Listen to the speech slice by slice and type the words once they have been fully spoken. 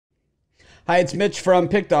Hi, it's Mitch from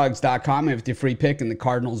Pickdawgz.com. I have the free pick in the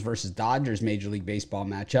Cardinals versus Dodgers Major League Baseball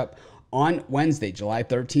matchup on Wednesday, July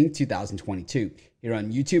 13th, 2022. Here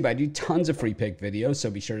on YouTube, I do tons of free pick videos,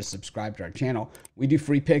 so be sure to subscribe to our channel. We do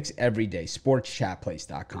free picks every day.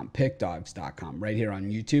 Sportschatplace.com, Pickdawgz.com, right here on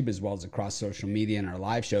YouTube, as well as across social media and our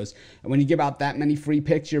live shows. And when you give out that many free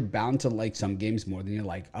picks, you're bound to like some games more than you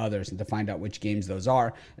like others. And to find out which games those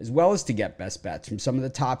are, as well as to get best bets from some of the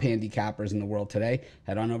top handicappers in the world today,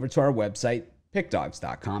 head on over to our website,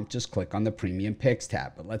 Pickdawgz.com. Just click on the Premium Picks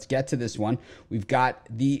tab. But let's get to this one. We've got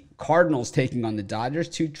the Cardinals taking on the Dodgers,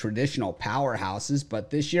 two traditional powerhouses. But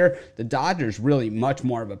this year, the Dodgers really much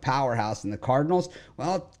more of a powerhouse than the Cardinals.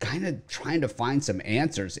 Well, kind of trying to find some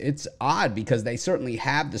answers. It's odd because they certainly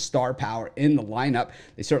have the star power in the lineup.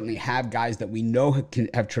 They certainly have guys that we know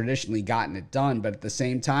have traditionally gotten it done. But at the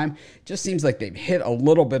same time, it just seems like they've hit a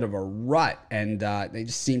little bit of a rut. And they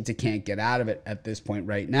just seem to can't get out of it at this point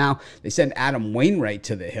right now. They send Adam Wainwright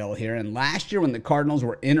to the hill here. And last year when the Cardinals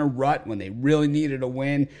were in a rut, when they really needed a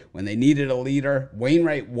win, when they needed a leader,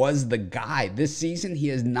 Wainwright was the guy. This season, he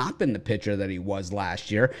has not been the pitcher that he was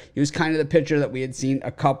last year. He was kind of the pitcher that we had seen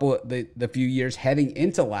a couple of the few years heading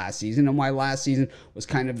into last season, and why last season was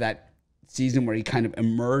kind of that season where he kind of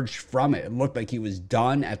emerged from it. It looked like he was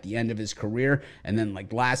done at the end of his career. And then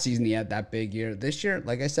like last season, he had that big year. This year,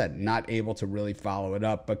 like I said, not able to really follow it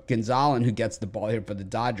up. But Gonzalez, who gets the ball here for the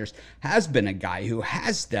Dodgers, has been a guy who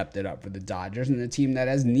has stepped it up for the Dodgers and the team that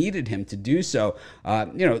has needed him to do so. A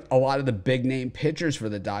lot of the big name pitchers for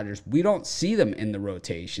the Dodgers, we don't see them in the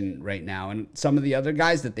rotation right now. And some of the other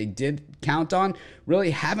guys that they did count on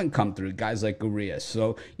really haven't come through, guys like Urias.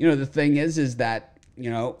 So, the thing is that,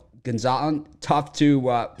 Gonzalez, tough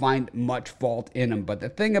to find much fault in him. But the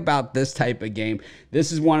thing about this type of game,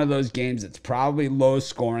 this is one of those games that's probably low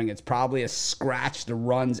scoring. It's probably a scratch the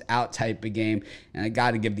runs out type of game. And I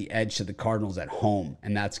got to give the edge to the Cardinals at home.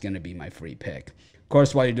 And that's going to be my free pick. Of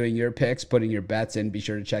course, while you're doing your picks, putting your bets in, be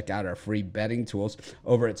sure to check out our free betting tools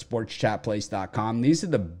over at sportschatplace.com. These are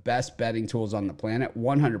the best betting tools on the planet,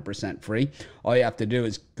 100% free. All you have to do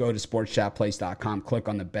is go to sportschatplace.com, click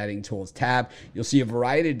on the betting tools tab. You'll see a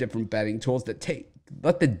variety of different betting tools that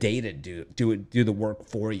let the data do the work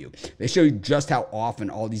for you. They show you just how often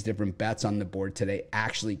all these different bets on the board today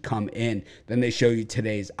actually come in. Then they show you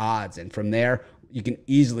today's odds. And from there, you can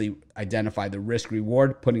easily identify the risk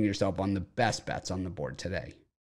reward, putting yourself on the best bets on the board today.